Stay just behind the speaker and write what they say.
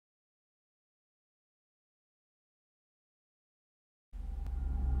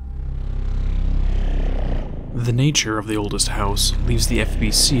The nature of the oldest house leaves the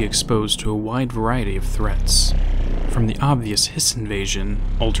FBC exposed to a wide variety of threats. From the obvious hiss invasion,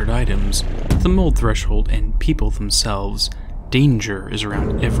 altered items, to the mold threshold and people themselves, danger is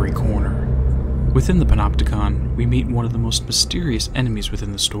around every corner. Within the Panopticon, we meet one of the most mysterious enemies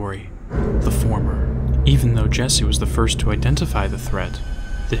within the story, the Former. Even though Jessie was the first to identify the threat,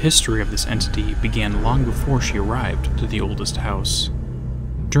 the history of this entity began long before she arrived to the oldest house.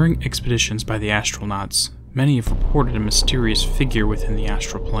 During expeditions by the astronauts, many have reported a mysterious figure within the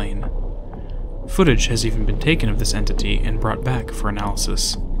astral plane. Footage has even been taken of this entity and brought back for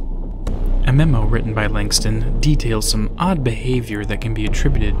analysis. A memo written by Langston details some odd behavior that can be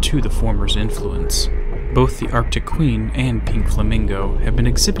attributed to the Former's influence. Both the Arctic Queen and Pink Flamingo have been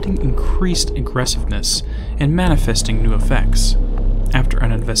exhibiting increased aggressiveness and manifesting new effects. After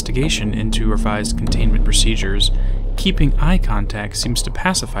an investigation into revised containment procedures, keeping eye contact seems to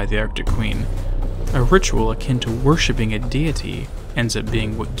pacify the Arctic Queen. A ritual akin to worshipping a deity ends up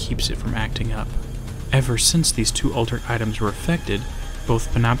being what keeps it from acting up. Ever since these two altered items were affected,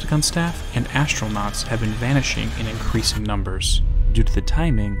 both Panopticon staff and astronauts have been vanishing in increasing numbers. Due to the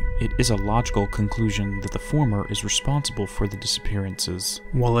timing, it is a logical conclusion that the Former is responsible for the disappearances.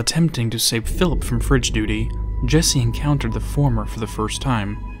 While attempting to save Philip from fridge duty, Jessie encountered the Former for the first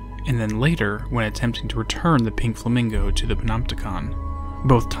time, and then later when attempting to return the Pink Flamingo to the Panopticon.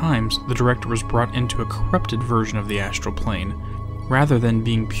 Both times, the director was brought into a corrupted version of the astral plane. Rather than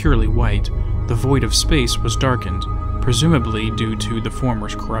being purely white, the void of space was darkened, presumably due to the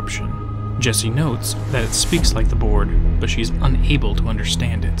Former's corruption. Jessie notes that it speaks like the board, but she's unable to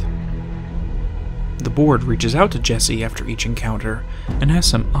understand it. The board reaches out to Jessie after each encounter, and has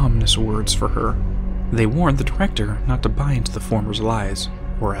some ominous words for her. They warn the director not to buy into the Former's lies,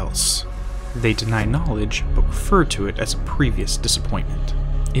 or else. They deny knowledge, but refer to it as a previous disappointment.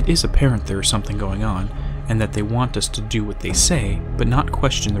 It is apparent there is something going on, and that they want us to do what they say, but not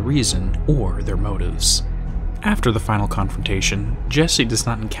question the reason or their motives. After the final confrontation, Jessie does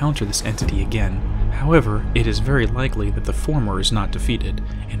not encounter this entity again. However, it is very likely that the Former is not defeated,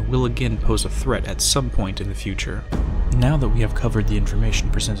 and will again pose a threat at some point in the future. Now that we have covered the information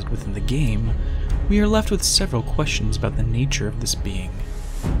presented within the game, we are left with several questions about the nature of this being.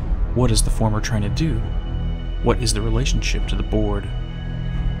 What is the Former trying to do? What is the relationship to the board?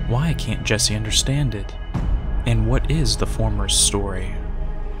 Why can't Jessie understand it? And what is the Former's story?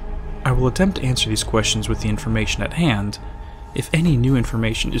 I will attempt to answer these questions with the information at hand. If any new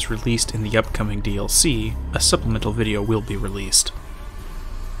information is released in the upcoming DLC, a supplemental video will be released.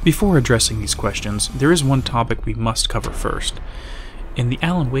 Before addressing these questions, there is one topic we must cover first. In the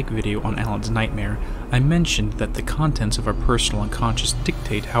Alan Wake video on Alan's Nightmare, I mentioned that the contents of our personal unconscious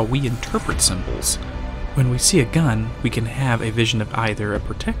dictate how we interpret symbols. When we see a gun, we can have a vision of either a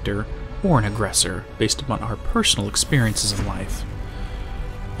protector or an aggressor, based upon our personal experiences in life.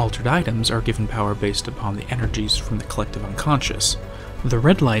 Altered items are given power based upon the energies from the collective unconscious. The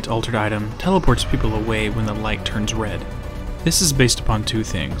red light altered item teleports people away when the light turns red. This is based upon two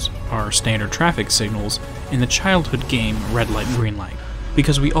things, our standard traffic signals and the childhood game red light green light.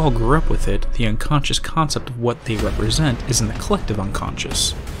 Because we all grew up with it, the unconscious concept of what they represent is in the collective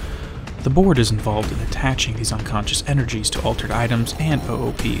unconscious. The board is involved in attaching these unconscious energies to altered items and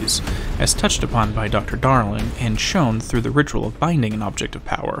OOPs, as touched upon by Dr. Darling and shown through the ritual of binding an object of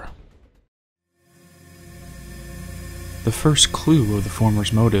power. The first clue of the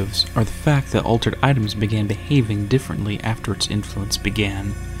Former's motives are the fact that altered items began behaving differently after its influence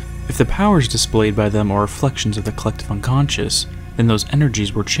began. If the powers displayed by them are reflections of the collective unconscious, then those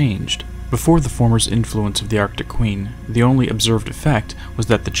energies were changed. Before the Former's influence of the Arctic Queen, the only observed effect was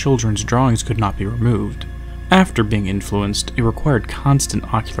that the children's drawings could not be removed. After being influenced, it required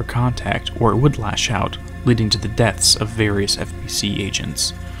constant ocular contact or it would lash out, leading to the deaths of various FBC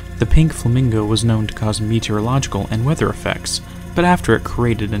agents. The Pink Flamingo was known to cause meteorological and weather effects, but after it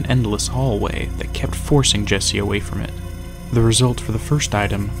created an endless hallway that kept forcing Jessie away from it. The result for the first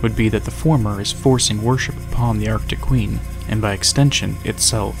item would be that the Former is forcing worship upon the Arctic Queen, and by extension,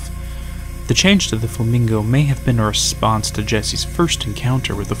 itself. The change to the Flamingo may have been a response to Jessie's first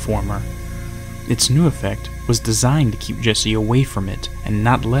encounter with the Former. Its new effect was designed to keep Jessie away from it and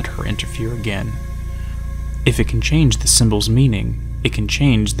not let her interfere again. If it can change the symbol's meaning, it can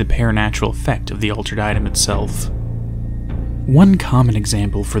change the paranatural effect of the altered item itself. One common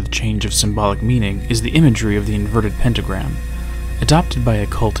example for the change of symbolic meaning is the imagery of the inverted pentagram. Adopted by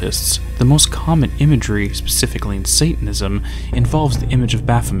occultists, the most common imagery, specifically in Satanism, involves the image of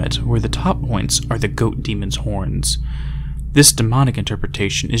Baphomet, where the top points are the goat demon's horns. This demonic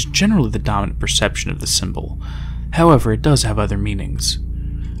interpretation is generally the dominant perception of the symbol. However, it does have other meanings.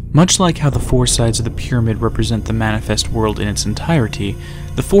 Much like how the four sides of the pyramid represent the manifest world in its entirety,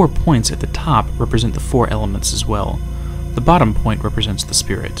 the 4 points at the top represent the 4 elements as well. The bottom point represents the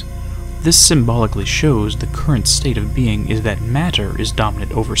spirit. This symbolically shows the current state of being is that matter is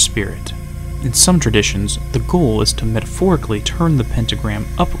dominant over spirit. In some traditions, the goal is to metaphorically turn the pentagram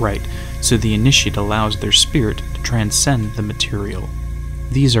upright so the initiate allows their spirit to transcend the material.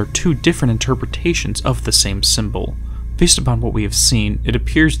 These are 2 different interpretations of the same symbol. Based upon what we have seen, it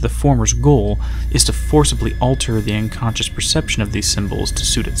appears the former's goal is to forcibly alter the unconscious perception of these symbols to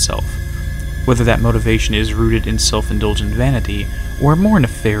suit itself. Whether that motivation is rooted in self-indulgent vanity or a more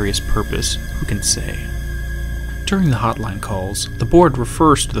nefarious purpose, who can say? During the hotline calls, the board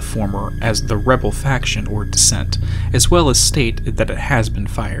refers to the former as the rebel faction or dissent, as well as state that it has been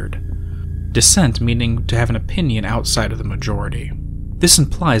fired. Dissent meaning to have an opinion outside of the majority. This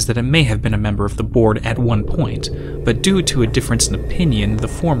implies that it may have been a member of the board at one point, but due to a difference in opinion, the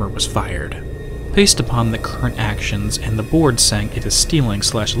former was fired. Based upon the current actions and the board saying it is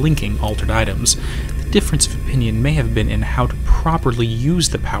stealing/linking altered items, the difference of opinion may have been in how to properly use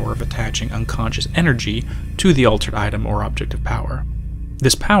the power of attaching unconscious energy to the altered item or object of power.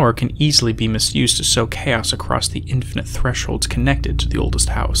 This power can easily be misused to sow chaos across the infinite thresholds connected to the oldest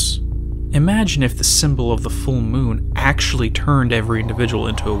house. Imagine if the symbol of the full moon actually turned every individual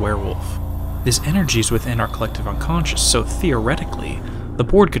into a werewolf. This energy is within our collective unconscious, so theoretically, the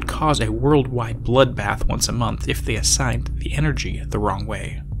board could cause a worldwide bloodbath once a month if they assigned the energy the wrong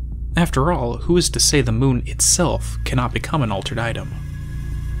way. After all, who is to say the moon itself cannot become an altered item?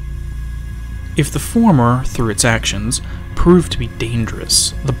 If the former, through its actions, proved to be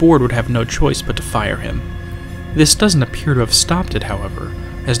dangerous, the board would have no choice but to fire him. This doesn't appear to have stopped it, however,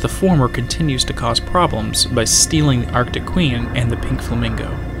 as the former continues to cause problems by stealing the Arctic Queen and the Pink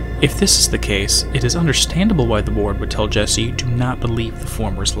Flamingo. If this is the case, it is understandable why the board would tell Jesse do not believe the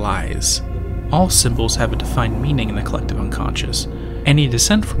former's lies. All symbols have a defined meaning in the collective unconscious. Any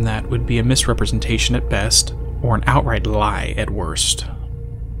dissent from that would be a misrepresentation at best, or an outright lie at worst.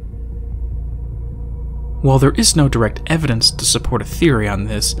 While there is no direct evidence to support a theory on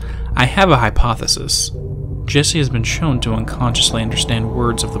this, I have a hypothesis. Jesse has been shown to unconsciously understand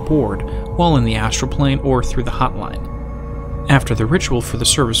words of the board while in the astral plane or through the hotline. After the ritual for the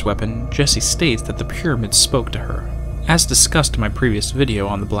service weapon, Jesse states that the pyramid spoke to her. As discussed in my previous video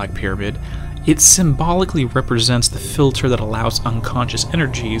on the Black Pyramid, it symbolically represents the filter that allows unconscious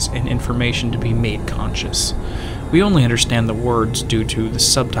energies and information to be made conscious. We only understand the words due to the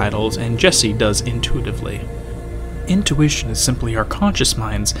subtitles, and Jesse does intuitively. Intuition is simply our conscious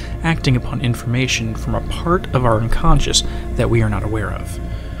minds acting upon information from a part of our unconscious that we are not aware of.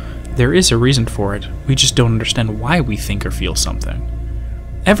 There is a reason for it, we just don't understand why we think or feel something.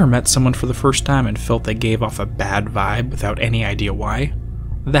 Ever met someone for the first time and felt they gave off a bad vibe without any idea why?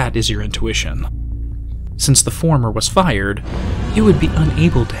 That is your intuition. Since the former was fired, it would be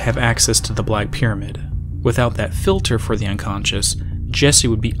unable to have access to the Black Pyramid. Without that filter for the unconscious, Jesse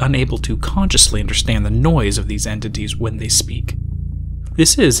would be unable to consciously understand the noise of these entities when they speak.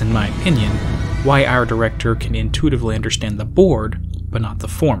 This is, in my opinion, why our director can intuitively understand the board, but not the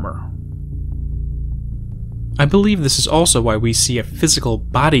former. I believe this is also why we see a physical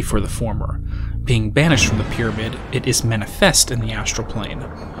body for the former. Being banished from the pyramid, it is manifest in the astral plane.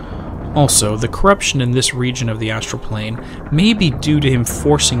 Also, the corruption in this region of the astral plane may be due to him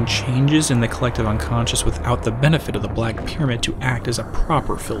forcing changes in the collective unconscious without the benefit of the Black Pyramid to act as a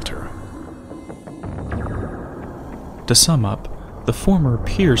proper filter. To sum up, the former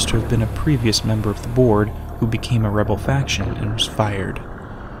appears to have been a previous member of the board who became a rebel faction and was fired.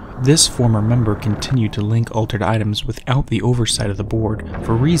 This former member continued to link altered items without the oversight of the board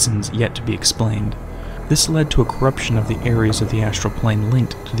for reasons yet to be explained. This led to a corruption of the areas of the astral plane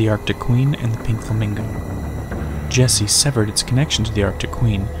linked to the Arctic Queen and the Pink Flamingo. Jesse severed its connection to the Arctic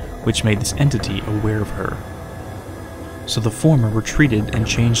Queen, which made this entity aware of her. So the former retreated and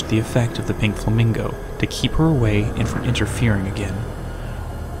changed the effect of the Pink Flamingo to keep her away and from interfering again.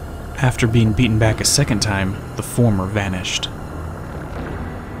 After being beaten back a second time, the former vanished.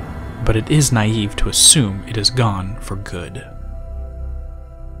 But it is naive to assume it is gone for good.